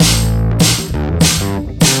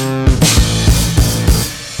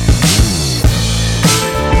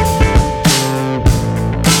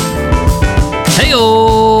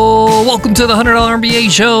to the $100 MBA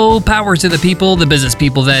show. Power to the people, the business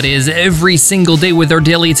people that is, every single day with our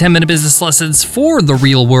daily 10-minute business lessons for the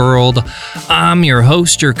real world. I'm your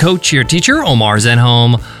host, your coach, your teacher, Omar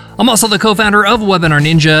Zenhom. I'm also the co-founder of Webinar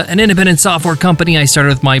Ninja, an independent software company I started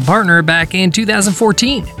with my partner back in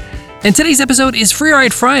 2014. And today's episode is Free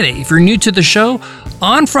Ride Friday. If you're new to the show,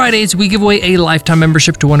 on Fridays, we give away a lifetime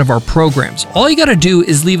membership to one of our programs. All you got to do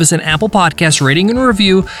is leave us an Apple Podcast rating and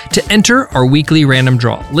review to enter our weekly random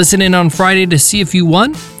draw. Listen in on Friday to see if you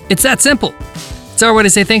won. It's that simple. It's our way to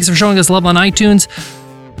say thanks for showing us love on iTunes.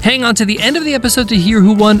 Hang on to the end of the episode to hear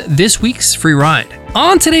who won this week's free ride.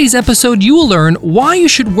 On today's episode, you will learn why you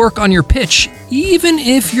should work on your pitch, even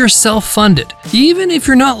if you're self-funded, even if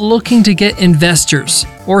you're not looking to get investors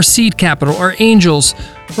or seed capital or angels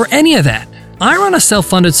or any of that. I run a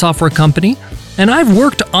self-funded software company, and I've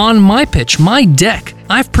worked on my pitch, my deck.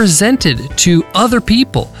 I've presented to other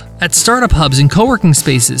people at startup hubs and co-working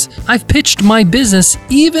spaces. I've pitched my business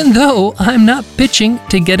even though I'm not pitching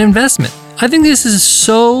to get investment. I think this is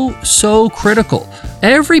so critical.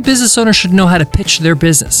 Every business owner should know how to pitch their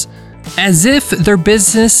business, as if their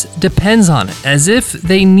business depends on it, as if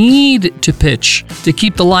they need to pitch to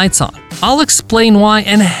keep the lights on. I'll explain why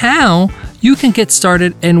and how you can get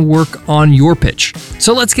started and work on your pitch.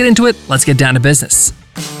 So let's get into it. Let's get down to business.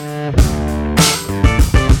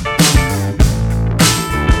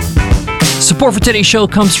 Support for today's show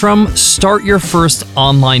comes from Start Your First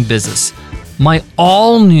Online Business, my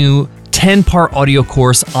all-new 10-part audio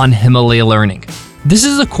course on Himalaya Learning. This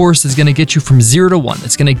is a course that's going to get you from 0 to 1.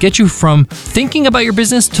 It's going to get you from thinking about your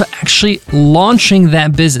business to actually launching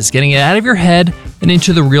that business, getting it out of your head and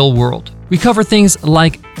into the real world. We cover things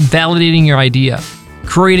like validating your idea,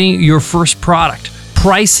 creating your first product,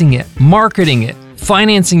 pricing it, marketing it,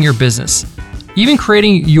 financing your business, even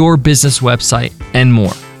creating your business website, and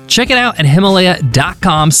more. Check it out at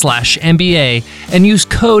Himalaya.com/MBA and use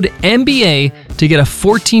code MBA to get a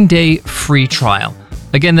 14-day free trial.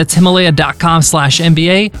 Again, that's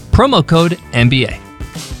Himalaya.com/MBA, promo code MBA.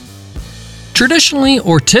 Traditionally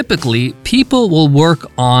or typically, people will work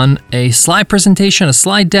on a slide presentation, a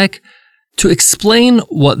slide deck to explain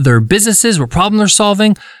what their business is, what problem they're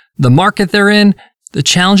solving, the market they're in, the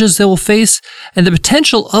challenges they will face, and the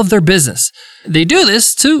potential of their business. They do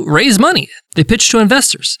this to raise money. They pitch to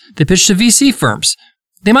investors. They pitch to VC firms.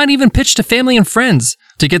 They might even pitch to family and friends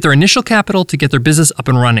to get their initial capital to get their business up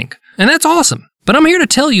and running. And that's awesome. But I'm here to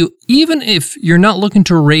tell you, even if you're not looking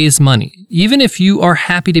to raise money, even if you are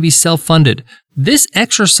happy to be self-funded, this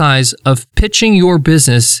exercise of pitching your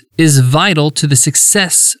business is vital to the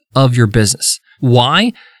success of your business.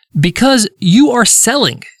 Why? Because you are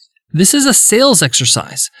selling. This is a sales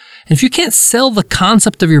exercise. And if you can't sell the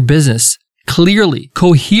concept of your business clearly,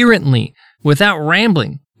 coherently, without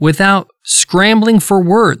rambling, without scrambling for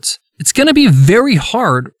words, it's going to be very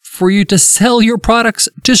hard for you to sell your products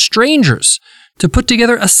to strangers, to put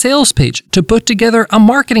together a sales page, to put together a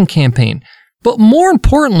marketing campaign. But more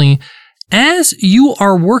importantly, as you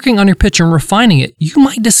are working on your pitch and refining it, you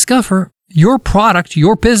might discover your product,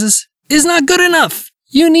 your business is not good enough.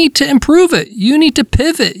 You need to improve it. You need to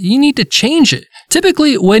pivot. You need to change it.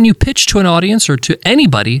 Typically, when you pitch to an audience or to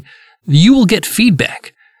anybody, you will get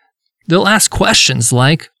feedback. They'll ask questions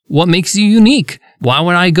like, what makes you unique? Why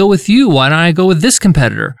would I go with you? Why don't I go with this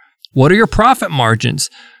competitor? What are your profit margins?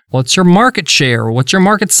 What's your market share? What's your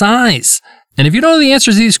market size? And if you don't know the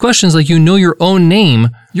answers to these questions, like you know your own name,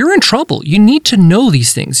 you're in trouble. You need to know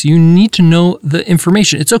these things. You need to know the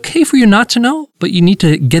information. It's okay for you not to know, but you need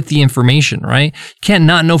to get the information, right? You can't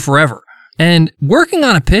not know forever. And working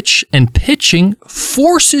on a pitch and pitching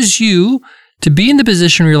forces you to be in the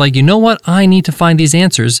position where you're like, you know what? I need to find these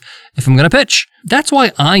answers if I'm going to pitch. That's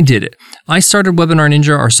why I did it. I started Webinar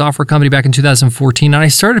Ninja, our software company, back in 2014, and I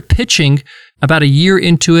started pitching about a year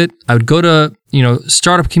into it. I would go to,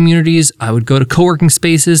 startup communities. I would go to co-working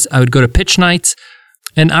spaces. I would go to pitch nights,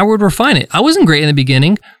 and I would refine it. I wasn't great in the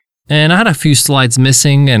beginning, and I had a few slides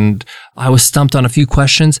missing, and I was stumped on a few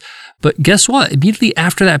questions. But guess what? Immediately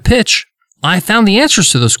after that pitch, I found the answers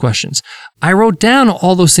to those questions. I wrote down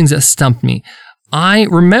all those things that stumped me. I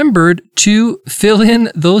remembered to fill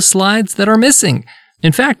in those slides that are missing.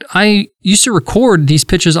 In fact, I used to record these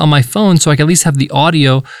pitches on my phone so I can at least have the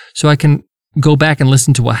audio so I can go back and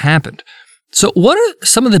listen to what happened. So what are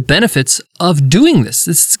some of the benefits of doing this?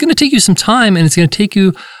 It's going to take you some time and it's going to take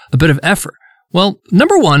you a bit of effort. Well,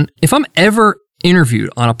 number one, if I'm ever interviewed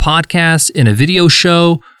on a podcast, in a video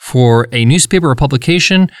show, for a newspaper or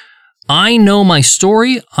publication, I know my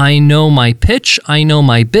story, I know my pitch, I know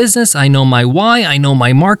my business, I know my why, I know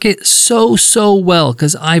my market so well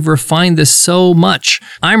because I've refined this so much.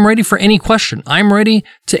 I'm ready for any question. I'm ready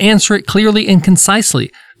to answer it clearly and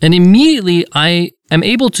concisely. And immediately I am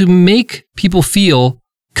able to make people feel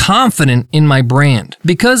confident in my brand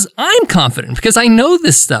because I'm confident, because I know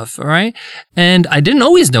this stuff, all right? And I didn't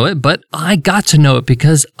always know it, but I got to know it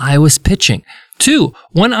because I was pitching. 2,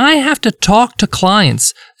 when I have to talk to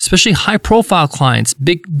clients, especially high-profile clients,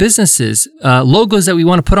 big businesses, logos that we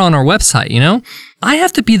want to put on our website, I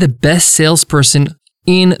have to be the best salesperson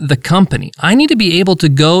in the company. I need to be able to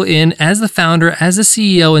go in as the founder, as the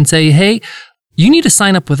CEO, and say, hey, you need to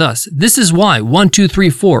sign up with us. This is why. 1, 2, 3,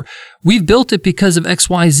 4. We've built it because of X,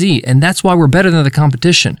 Y, Z, and that's why we're better than the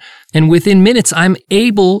competition. And within minutes, I'm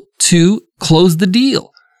able to close the deal.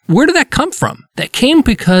 Where did that come from? That came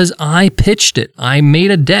because I pitched it. I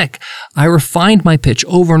made a deck. I refined my pitch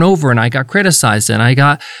over and over, and I got criticized and I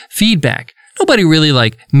got feedback. Nobody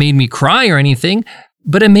really made me cry or anything,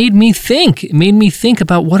 but it made me think. It made me think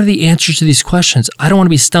about what are the answers to these questions. I don't want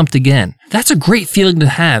to be stumped again. That's a great feeling to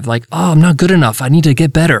have. I'm not good enough. I need to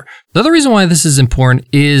get better. The other reason why this is important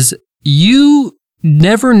is you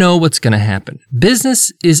never know what's going to happen.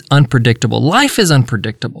 Business is unpredictable. Life is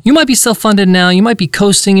unpredictable. You might be self-funded now. You might be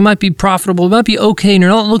coasting. You might be profitable. You might be okay, and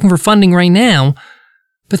you're not looking for funding right now,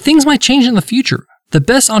 but things might change in the future. The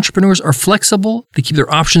best entrepreneurs are flexible. They keep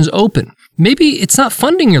their options open. Maybe it's not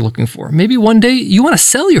funding you're looking for. Maybe one day you want to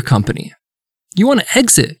sell your company. You want to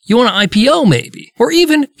exit. You want to IPO maybe. Or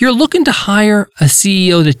even you're looking to hire a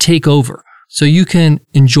CEO to take over so you can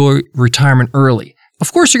enjoy retirement early.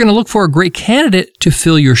 Of course, you're going to look for a great candidate to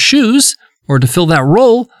fill your shoes or to fill that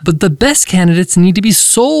role, but the best candidates need to be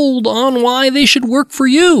sold on why they should work for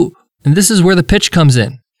you. And this is where the pitch comes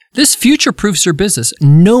in. This future-proofs your business,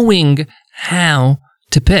 knowing how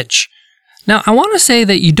to pitch. Now, I want to say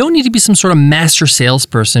that you don't need to be some sort of master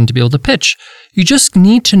salesperson to be able to pitch. You just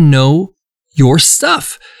need to know your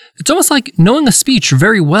stuff. It's almost like knowing a speech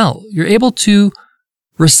very well. You're able to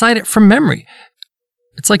recite it from memory.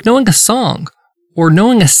 It's like knowing a song or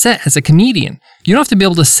knowing a set as a comedian. You don't have to be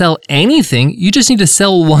able to sell anything. You just need to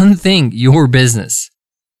sell one thing, your business.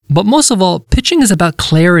 But most of all, pitching is about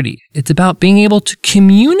clarity. It's about being able to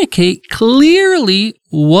communicate clearly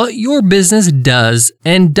what your business does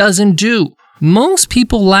and doesn't do. Most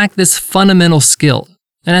people lack this fundamental skill.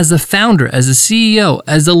 And as the founder, as the CEO,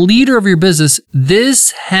 as the leader of your business,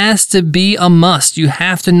 this has to be a must. You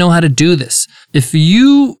have to know how to do this. If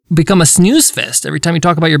you become a snooze fest every time you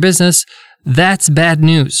talk about your business, that's bad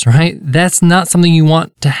news, right? That's not something you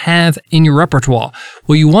want to have in your repertoire.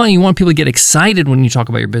 What you want people to get excited when you talk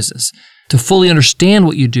about your business, to fully understand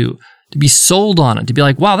what you do, to be sold on it, to be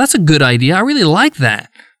like, wow, that's a good idea. I really like that.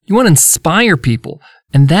 You want to inspire people.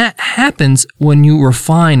 And that happens when you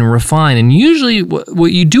refine. And usually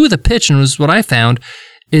what you do with a pitch, and was what I found,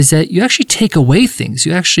 is that you actually take away things.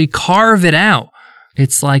 You actually carve it out.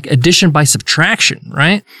 It's like addition by subtraction,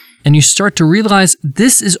 right? And you start to realize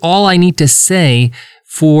this is all I need to say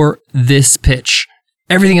for this pitch.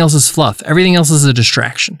 Everything else is fluff. Everything else is a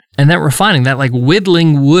distraction. And that refining, that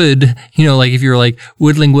whittling wood, if you're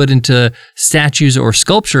whittling wood into statues or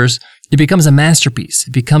sculptures, it becomes a masterpiece.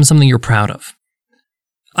 It becomes something you're proud of.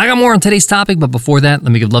 I got more on today's topic, but before that,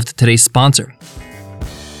 let me give love to today's sponsor.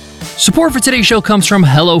 Support for today's show comes from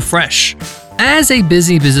HelloFresh. As a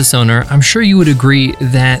busy business owner, I'm sure you would agree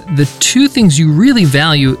that the two things you really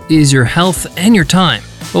value is your health and your time.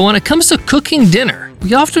 But when it comes to cooking dinner,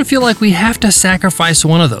 we often feel like we have to sacrifice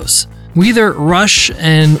one of those. We either rush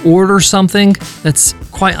and order something that's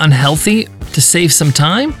quite unhealthy to save some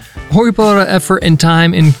time, or we put a lot of effort and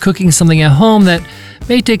time in cooking something at home that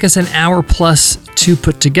may take us an hour plus to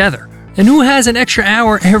put together. And who has an extra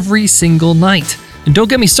hour every single night? And don't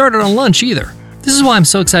get me started on lunch either. This is why I'm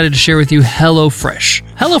so excited to share with you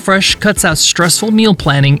HelloFresh. HelloFresh cuts out stressful meal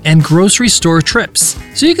planning and grocery store trips,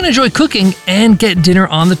 so you can enjoy cooking and get dinner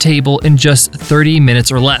on the table in just 30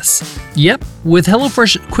 minutes or less. Yep, with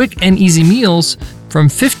HelloFresh quick and easy meals, from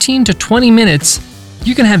 15 to 20 minutes,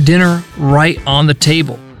 you can have dinner right on the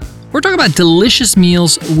table. We're talking about delicious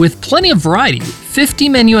meals with plenty of variety, 50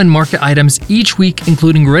 menu and market items each week,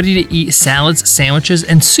 including ready-to-eat salads, sandwiches,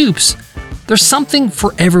 and soups. There's something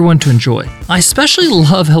for everyone to enjoy. I especially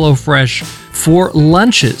love HelloFresh for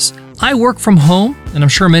lunches. I work from home, and I'm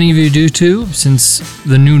sure many of you do too, since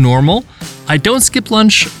the new normal. I don't skip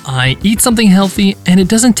lunch, I eat something healthy, and it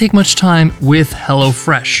doesn't take much time with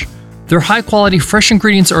HelloFresh. Their high-quality fresh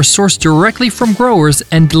ingredients are sourced directly from growers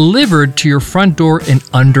and delivered to your front door in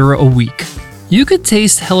under a week. You could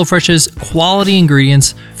taste HelloFresh's quality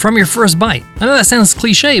ingredients from your first bite. I know that sounds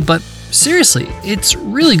cliche, but seriously, it's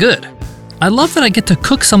really good. I love that I get to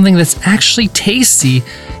cook something that's actually tasty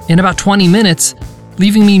in about 20 minutes,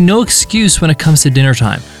 leaving me no excuse when it comes to dinner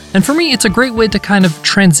time. And for me, it's a great way to kind of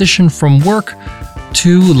transition from work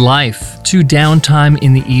to life, to downtime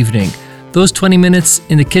in the evening. Those 20 minutes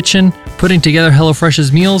in the kitchen, putting together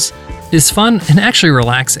HelloFresh's meals, is fun and actually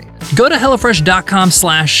relaxing. Go to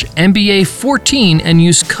HelloFresh.com/MBA14 and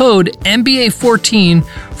use code MBA14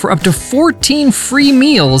 for up to 14 free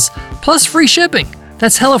meals plus free shipping.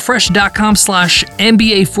 That's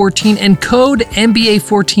HelloFresh.com/MBA14 and code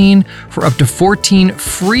MBA14 for up to 14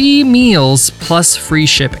 free meals plus free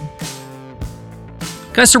shipping.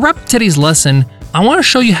 Guys, to wrap up today's lesson, I want to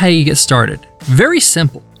show you how you get started. Very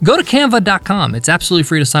simple. Go to canva.com. It's absolutely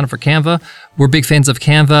free to sign up for Canva. We're big fans of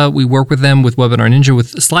Canva. We work with them with Webinar Ninja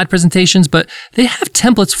with slide presentations, but they have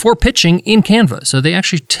templates for pitching in Canva. So they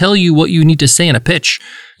actually tell you what you need to say in a pitch.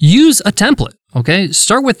 Use a template, okay?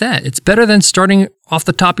 Start with that. It's better than starting off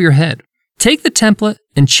the top of your head. Take the template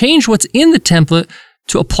and change what's in the template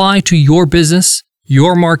to apply to your business,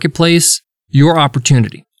 your marketplace, your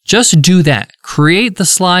opportunity. Just do that. Create the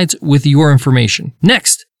slides with your information.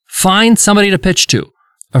 Next, find somebody to pitch to.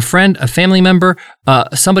 A friend, a family member,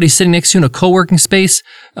 somebody sitting next to you in a co-working space,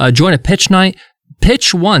 join a pitch night,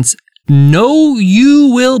 pitch once. Know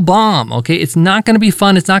you will bomb, okay? It's not going to be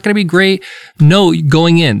fun. It's not going to be great. Know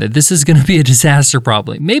going in that this is going to be a disaster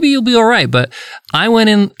probably. Maybe you'll be all right, but I went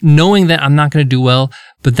in knowing that I'm not going to do well,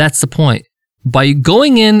 but that's the point. By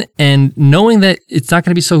going in and knowing that it's not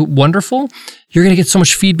going to be so wonderful, you're going to get so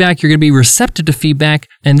much feedback. You're going to be receptive to feedback,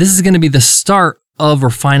 and this is going to be the start of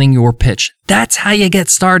refining your pitch. That's how you get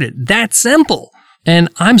started. That's simple. And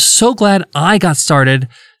I'm so glad I got started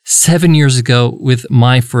 7 years ago with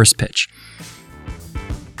my first pitch.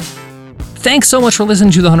 Thanks so much for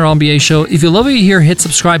listening to the $100 MBA Show. If you love what you hear, hit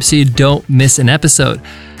subscribe so you don't miss an episode.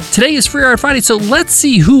 Today is Free Ride Friday, so let's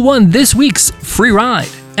see who won this week's free ride.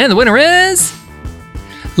 And the winner is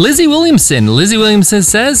Lizzie Williamson. Lizzie Williamson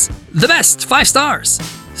says, the best, 5 stars.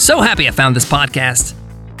 So happy I found this podcast.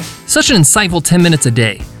 Such an insightful 10 minutes a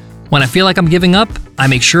day. When I feel like I'm giving up, I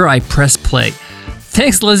make sure I press play.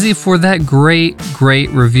 Thanks, Lizzie, for that great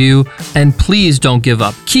review. And please don't give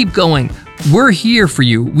up. Keep going. We're here for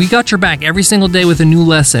you. We got your back every single day with a new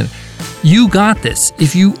lesson. You got this.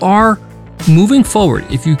 If you are moving forward,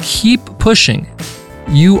 if you keep pushing,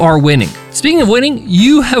 you are winning. Speaking of winning,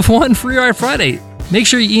 you have won Free Ride Friday. Make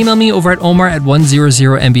sure you email me over at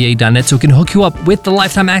omar@100mba.net so we can hook you up with the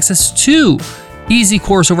lifetime access to Easy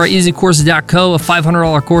Course over at easycourse.co, a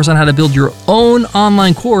 $500 course on how to build your own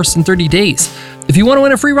online course in 30 days. If you want to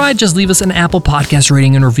win a free ride, just leave us an Apple Podcast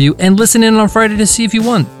rating and review and listen in on Friday to see if you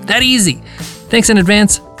won. That easy. Thanks in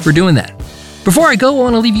advance for doing that. Before I go, I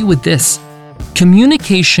want to leave you with this.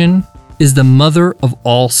 Communication is the mother of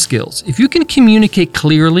all skills. If you can communicate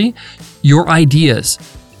clearly your ideas,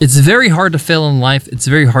 it's very hard to fail in life. It's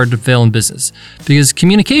very hard to fail in business because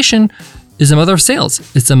communication is the mother of sales.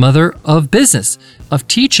 It's the mother of business, of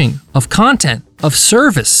teaching, of content, of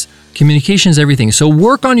service. Communication is everything. So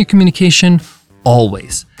work on your communication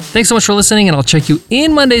always. Thanks so much for listening, and I'll check you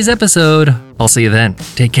in Monday's episode. I'll see you then.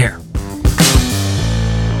 Take care.